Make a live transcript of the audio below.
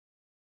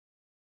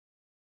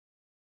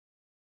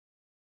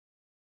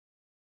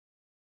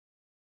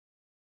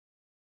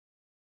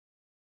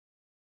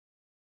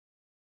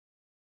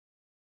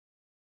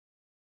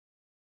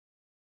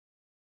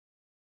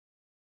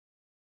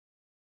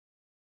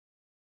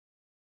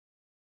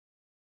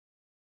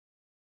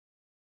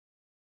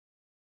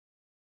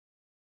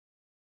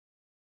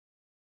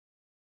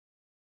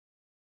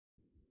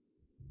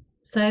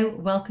So,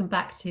 welcome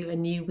back to a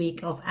new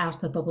week of Out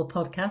of the Bubble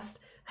podcast.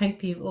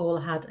 Hope you've all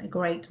had a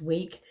great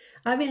week.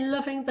 I've been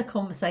loving the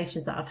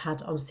conversations that I've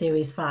had on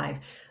Series 5.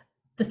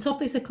 The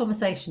topics of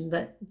conversation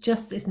that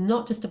just is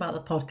not just about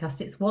the podcast,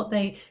 it's what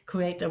they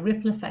create a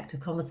ripple effect of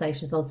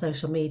conversations on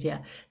social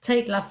media.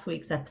 Take last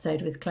week's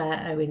episode with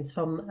Claire Owens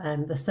from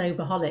The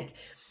Soberholic.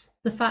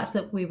 The fact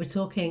that we were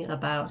talking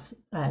about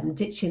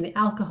ditching the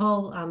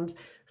alcohol, and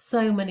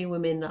so many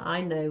women that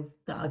I know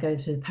that are going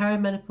through the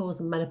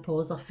perimenopause and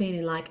menopause are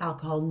feeling like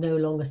alcohol no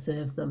longer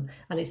serves them,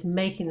 and it's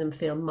making them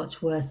feel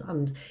much worse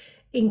and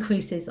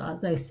increases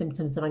those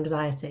symptoms of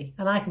anxiety.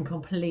 And I can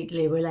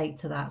completely relate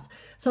to that.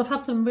 So I've had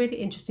some really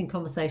interesting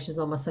conversations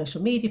on my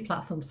social media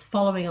platforms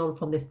following on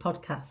from this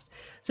podcast.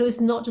 So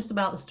it's not just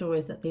about the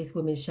stories that these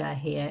women share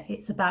here,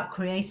 it's about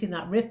creating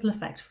that ripple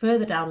effect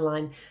further down the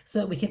line so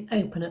that we can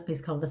open up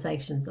these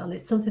conversations. And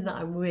it's something that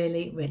I'm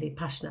really, really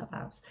passionate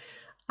about.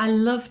 I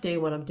love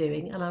doing what I'm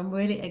doing, and I'm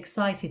really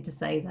excited to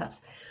say that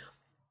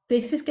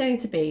this is going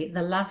to be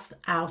the last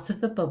Out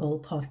of the Bubble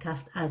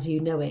podcast as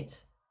you know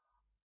it.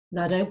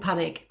 Now, don't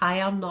panic. I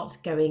am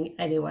not going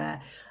anywhere.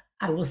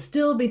 I will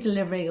still be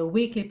delivering a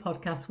weekly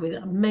podcast with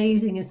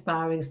amazing,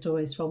 inspiring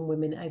stories from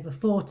women over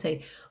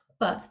 40,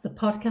 but the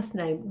podcast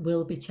name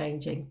will be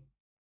changing.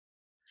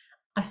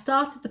 I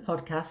started the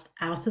podcast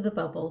Out of the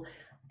Bubble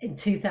in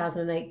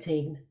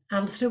 2018,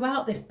 and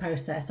throughout this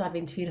process, I've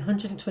interviewed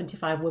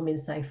 125 women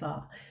so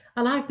far,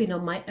 and I've been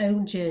on my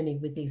own journey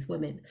with these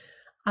women.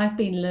 I've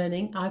been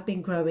learning, I've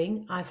been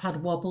growing, I've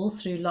had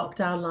wobbles through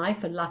lockdown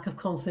life and lack of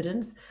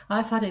confidence,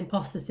 I've had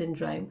imposter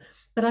syndrome,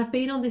 but I've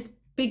been on this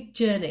big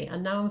journey,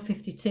 and now I'm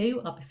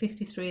 52, I'll be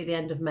 53 at the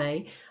end of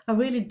May. I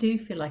really do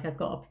feel like I've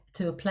got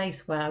to a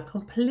place where I'm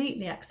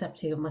completely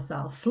accepting of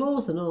myself,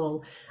 flaws and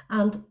all,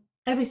 and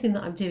everything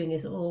that I'm doing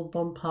is all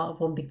one part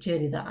of one big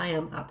journey that I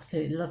am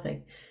absolutely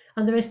loving.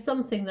 And there is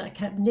something that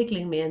kept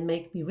niggling me and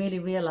made me really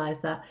realise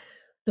that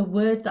the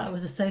word that I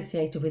was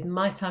associated with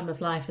my time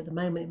of life at the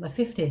moment in my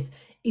 50s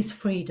is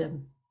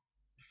freedom.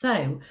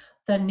 So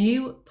the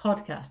new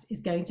podcast is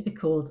going to be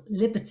called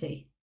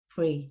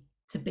Liberté-Free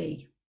to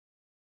Be.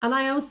 And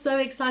I am so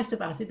excited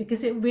about it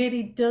because it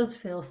really does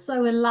feel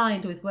so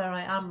aligned with where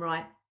I am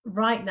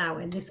right now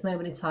in this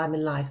moment in time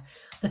in life.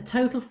 The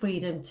total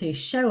freedom to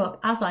show up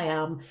as I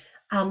am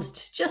and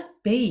to just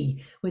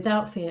be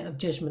without fear of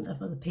judgment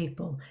of other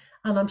people.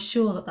 And I'm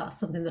sure that that's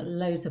something that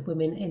loads of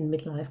women in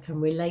midlife can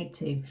relate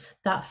to.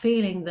 That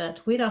feeling that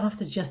we don't have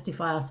to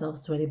justify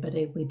ourselves to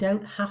anybody. We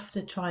don't have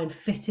to try and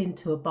fit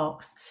into a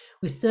box.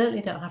 We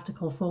certainly don't have to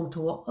conform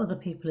to what other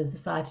people in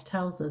society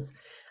tells us.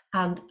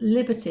 And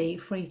liberty,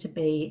 free to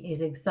be,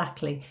 is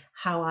exactly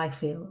how I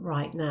feel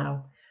right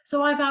now.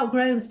 So I've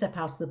outgrown Step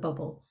Out of the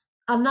Bubble.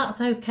 And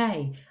that's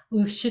okay.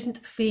 We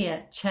shouldn't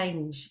fear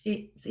change.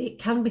 It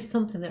can be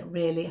something that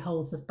really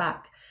holds us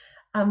back.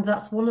 And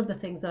that's one of the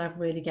things that I've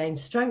really gained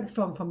strength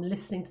from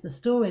listening to the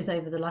stories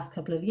over the last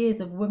couple of years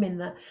of women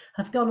that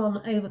have gone on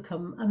and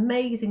overcome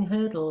amazing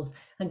hurdles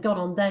and gone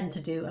on then to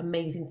do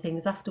amazing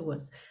things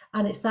afterwards.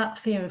 And it's that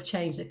fear of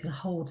change that can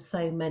hold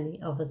so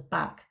many of us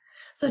back.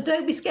 So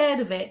don't be scared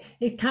of it.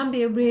 It can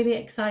be a really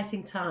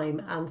exciting time.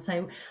 And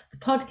so the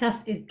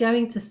podcast is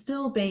going to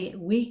still be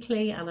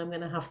weekly, and I'm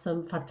going to have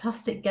some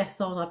fantastic guests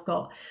on. I've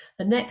got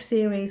the next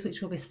series,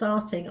 which will be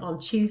starting on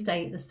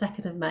Tuesday, the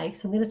 2nd of May.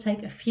 So I'm going to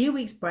take a few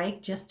weeks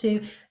break just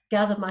to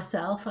gather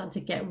myself and to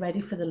get ready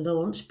for the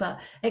launch. But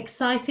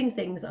exciting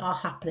things are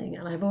happening,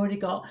 and I've already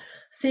got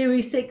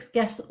Series 6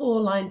 guests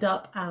all lined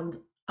up, and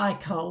I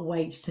can't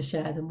wait to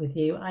share them with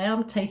you. I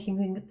am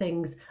taking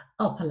things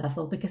up a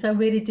level because I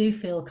really do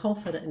feel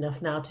confident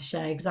enough now to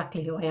share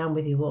exactly who I am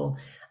with you all.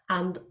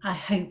 And I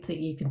hope that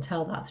you can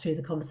tell that through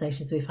the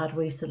conversations we've had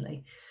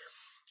recently.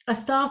 I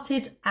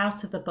started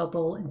Out of the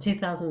Bubble in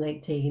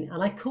 2018,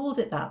 and I called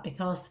it that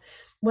because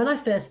when I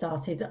first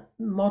started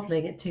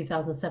modelling in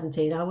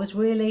 2017, I was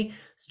really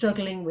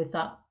struggling with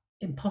that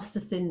imposter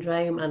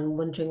syndrome and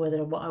wondering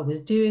whether what I was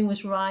doing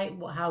was right.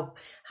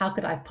 How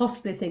could I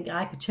possibly think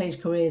I could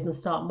change careers and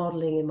start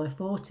modeling in my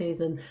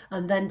 40s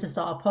and then to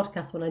start a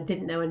podcast when I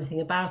didn't know anything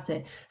about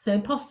it? So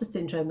imposter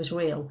syndrome was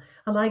real,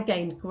 and I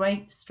gained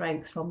great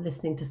strength from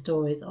listening to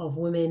stories of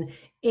women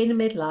in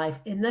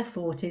midlife, in their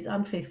 40s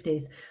and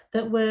 50s,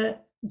 that were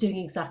doing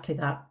exactly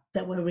that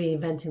were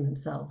reinventing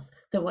themselves,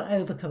 that were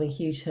overcoming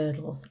huge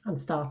hurdles and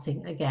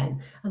starting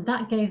again. And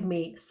that gave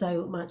me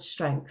so much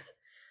strength.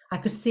 I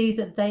could see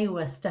that they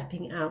were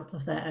stepping out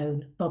of their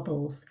own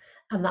bubbles,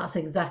 and that's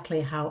exactly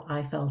how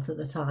I felt at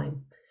the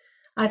time.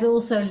 I'd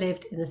also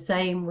lived in the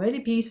same really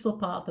beautiful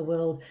part of the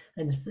world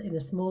in a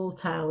small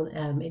town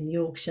in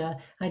Yorkshire.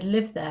 I'd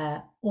lived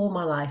there all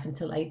my life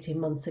until 18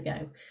 months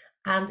ago,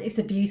 and it's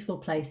a beautiful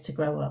place to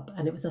grow up,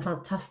 and it was a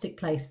fantastic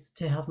place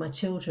to have my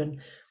children.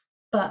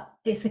 But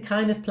it's the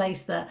kind of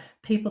place that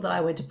people that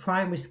I went to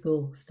primary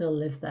school still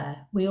live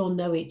there. We all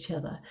know each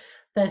other.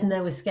 There's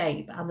no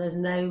escape, and there's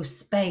no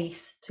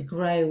space to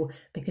grow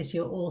because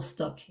you're all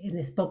stuck in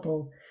this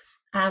bubble.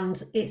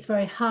 And it's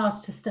very hard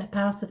to step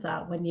out of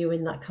that when you're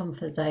in that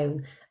comfort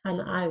zone. And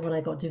when I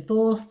got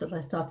divorced and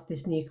I started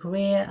this new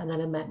career, and then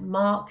I met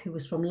Mark, who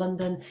was from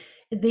London,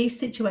 these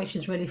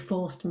situations really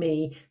forced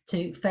me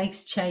to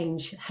face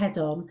change head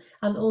on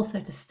and also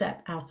to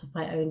step out of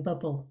my own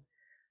bubble.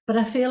 But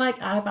I feel like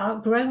I've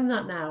outgrown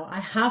that now. I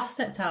have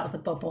stepped out of the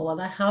bubble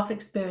and I have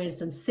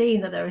experienced and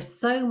seen that there is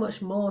so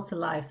much more to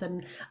life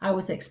than I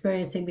was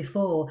experiencing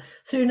before.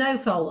 Through no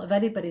fault of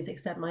anybody's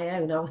except my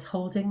own, I was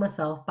holding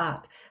myself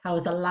back. I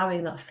was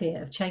allowing that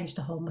fear of change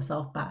to hold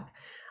myself back.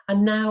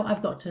 And now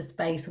I've got to a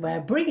space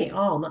where bring it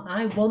on.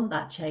 I want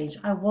that change.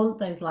 I want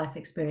those life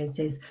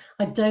experiences.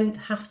 I don't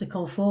have to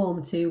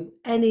conform to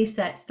any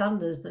set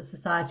standards that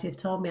society have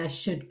told me I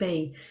should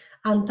be.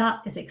 And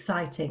that is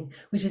exciting,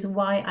 which is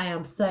why I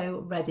am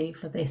so ready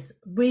for this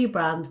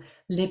rebrand,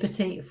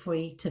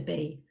 Liberty-Free to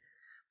be.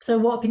 So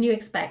what can you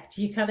expect?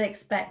 You can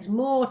expect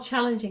more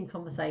challenging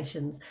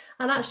conversations,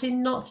 and actually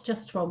not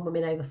just from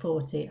women over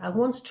 40. I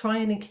want to try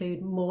and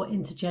include more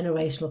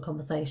intergenerational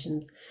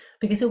conversations,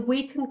 because if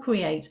we can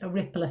create a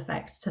ripple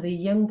effect to the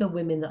younger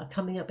women that are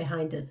coming up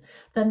behind us,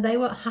 then they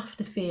won't have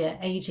to fear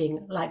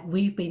aging like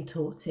we've been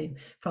taught to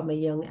from a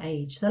young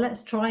age. So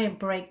let's try and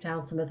break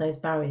down some of those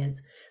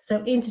barriers.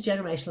 So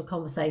intergenerational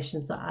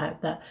conversations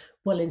that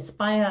will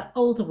inspire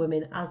older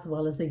women as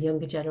well as the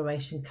younger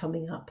generation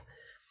coming up.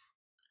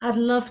 I'd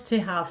love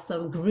to have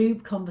some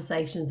group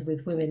conversations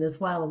with women as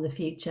well in the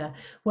future,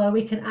 where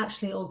we can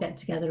actually all get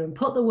together and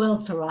put the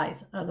world to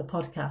rights on a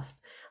podcast.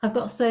 I've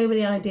got so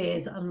many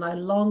ideas and a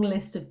long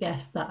list of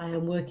guests that I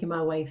am working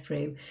my way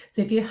through.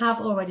 So if you have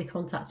already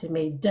contacted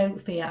me,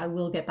 don't fear, I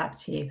will get back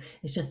to you.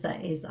 It's just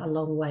that it is a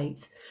long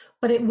wait.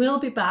 But it will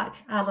be back,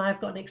 and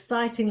I've got an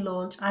exciting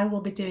launch. I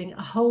will be doing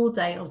a whole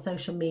day on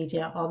social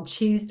media on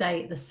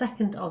Tuesday, the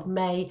 2nd of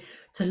May,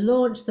 to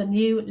launch the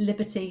new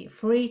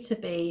Liberty-Free to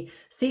Be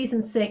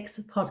Season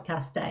 6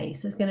 podcast day.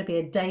 So it's going to be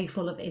a day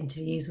full of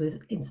interviews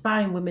with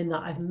inspiring women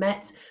that I've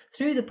met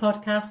through the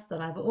podcast,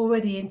 that I've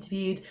already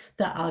interviewed,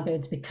 that are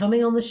going to be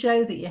coming on the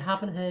show that you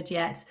haven't heard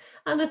yet,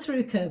 and a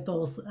through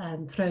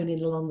curveballs thrown in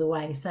along the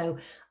way. So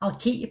I'll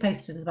keep you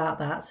posted about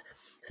that.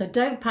 So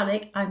don't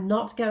panic, I'm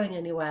not going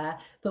anywhere,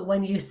 but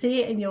when you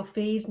see it in your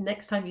feed,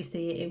 next time you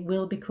see it, it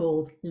will be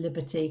called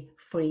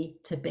Liberty-Free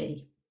to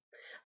Be.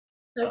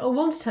 So I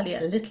want to tell you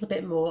a little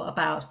bit more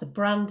about the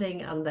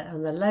branding and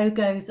the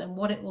logos and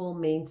what it all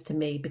means to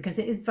me, because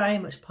it is very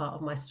much part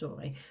of my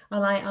story.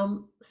 And I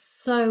am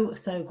so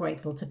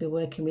grateful to be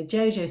working with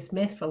Jojo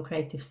Smith from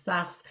Creative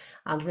Sass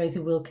and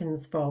Rosie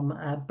Wilkins from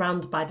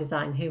Brand by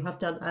Design, who have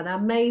done an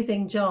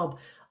amazing job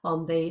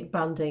on the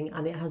branding,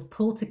 and it has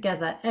pulled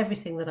together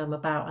everything that I'm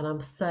about, and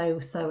I'm so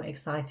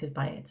excited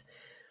by it.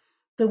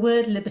 The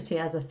word liberty,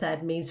 as I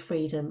said, means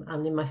freedom,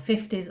 and in my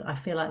 50s I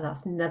feel like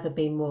that's never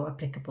been more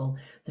applicable.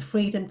 The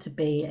freedom to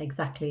be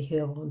exactly who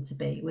I want to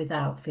be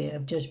without fear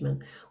of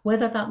judgment.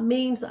 Whether that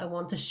means that I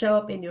want to show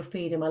up in your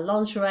feed in my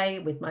lingerie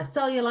with my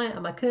cellulite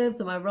and my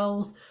curves and my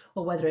rolls,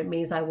 or whether it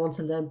means I want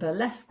to learn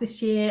burlesque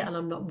this year and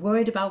I'm not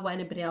worried about what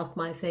anybody else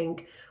might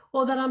think,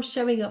 or that I'm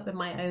showing up in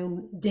my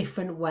own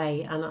different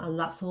way, and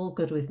that's all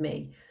good with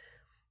me.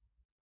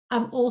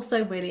 I'm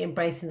also really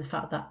embracing the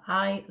fact that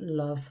I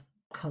love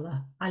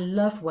colour. I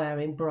love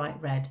wearing bright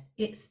red.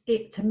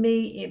 To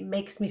me, it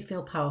makes me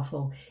feel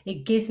powerful.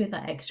 It gives me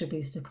that extra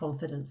boost of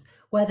confidence.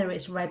 Whether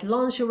it's red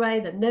lingerie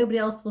that nobody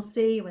else will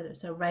see, whether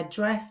it's a red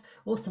dress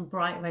or some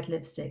bright red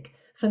lipstick.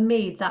 For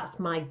me, that's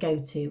my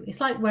go-to. It's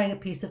like wearing a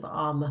piece of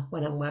armour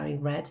when I'm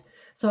wearing red.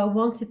 So I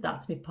wanted that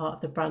to be part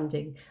of the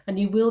branding. And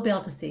you will be able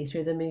to see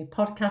through the new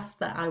podcast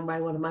that I'm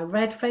wearing one of my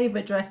red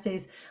favourite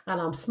dresses, and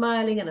I'm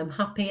smiling and I'm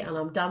happy and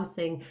I'm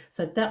dancing.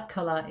 So that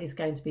colour is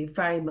going to be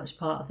very much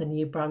part of the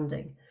new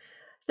branding.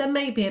 There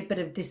may be a bit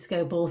of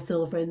disco ball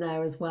silver in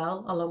there as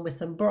well, along with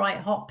some bright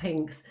hot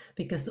pinks,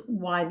 because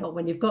why not?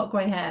 When you've got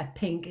grey hair,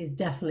 pink is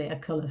definitely a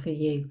colour for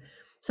you.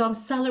 So I'm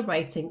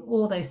celebrating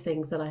all those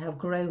things that I have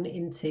grown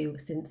into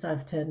since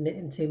I've turned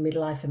into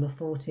midlife in my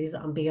 40s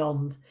and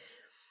beyond.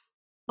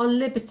 On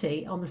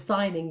Liberty, on the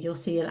signing, you'll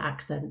see an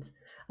accent.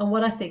 And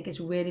what I think is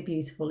really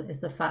beautiful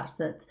is the fact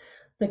that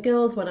the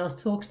girls, when I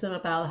was talking to them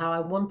about how I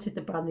wanted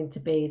the branding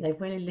to be,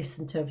 they've really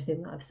listened to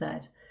everything that I've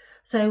said.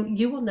 So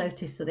you will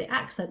notice that the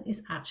accent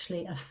is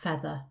actually a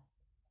feather.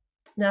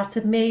 Now, to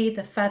me,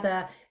 the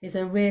feather is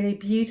a really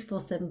beautiful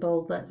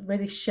symbol that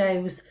really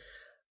shows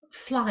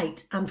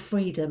flight and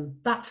freedom.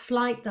 That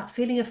flight, that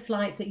feeling of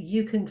flight, that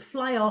you can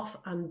fly off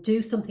and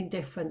do something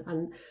different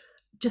and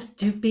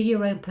just be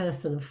your own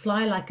person and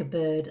fly like a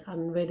bird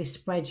and really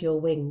spread your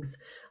wings.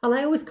 And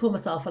I always call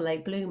myself a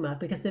late bloomer,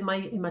 because in my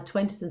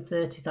 20s and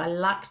 30s I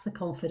lacked the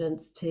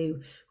confidence to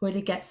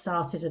really get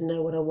started and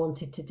know what I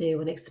wanted to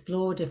do and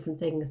explore different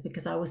things,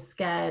 because I was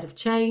scared of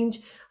change,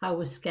 I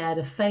was scared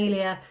of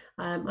failure,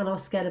 and I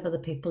was scared of other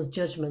people's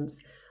judgments.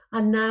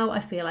 And now I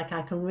feel like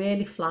I can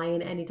really fly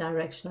in any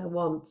direction I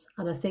want.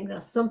 And I think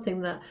that's something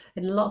that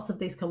in lots of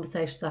these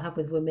conversations I have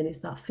with women, it's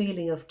that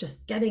feeling of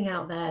just getting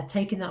out there,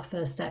 taking that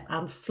first step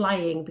and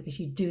flying, because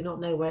you do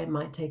not know where it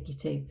might take you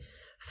to.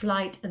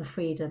 flight and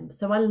freedom.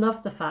 So I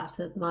love the fact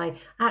that my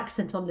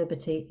accent on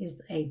liberty is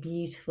a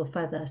beautiful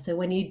feather. So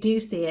when you do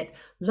see it,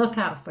 look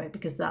out for it,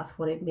 because that's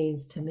what it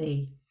means to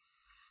me.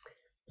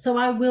 So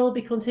I will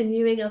be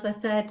continuing, as I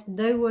said,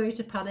 no worry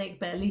to panic,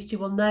 but at least you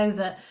will know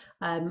that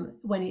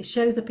when it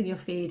shows up in your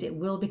feed, it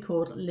will be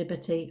called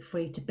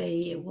Liberté-Free to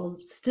be. It will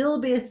still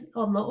be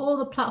on all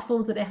the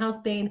platforms that it has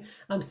been.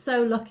 I'm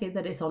so lucky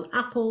that it's on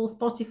Apple,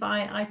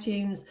 Spotify,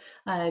 iTunes,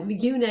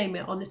 you name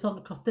it. It's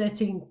on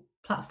 13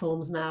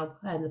 platforms now,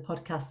 the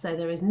podcast, so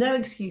there is no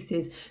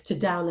excuses to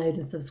download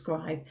and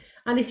subscribe.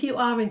 And if you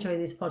are enjoying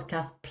this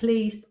podcast,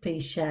 please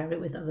share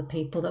it with other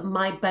people that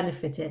might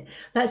benefit it.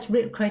 Let's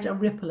create a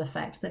ripple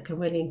effect that can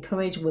really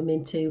encourage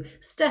women to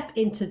step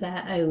into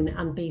their own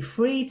and be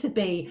free to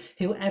be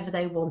whoever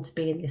they want to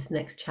be in this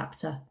next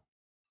chapter.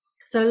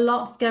 So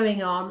lots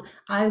going on.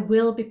 I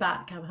will be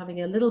back. I'm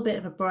having a little bit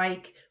of a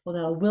break,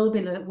 although I will be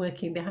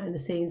working behind the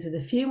scenes with a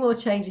few more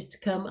changes to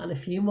come and a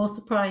few more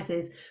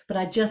surprises, but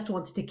I just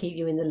wanted to keep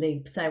you in the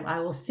loop. So I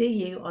will see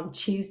you on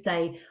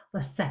Tuesday,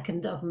 the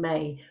 2nd of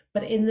May.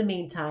 But in the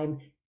meantime,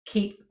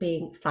 keep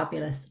being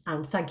fabulous,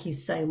 and thank you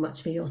so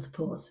much for your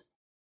support.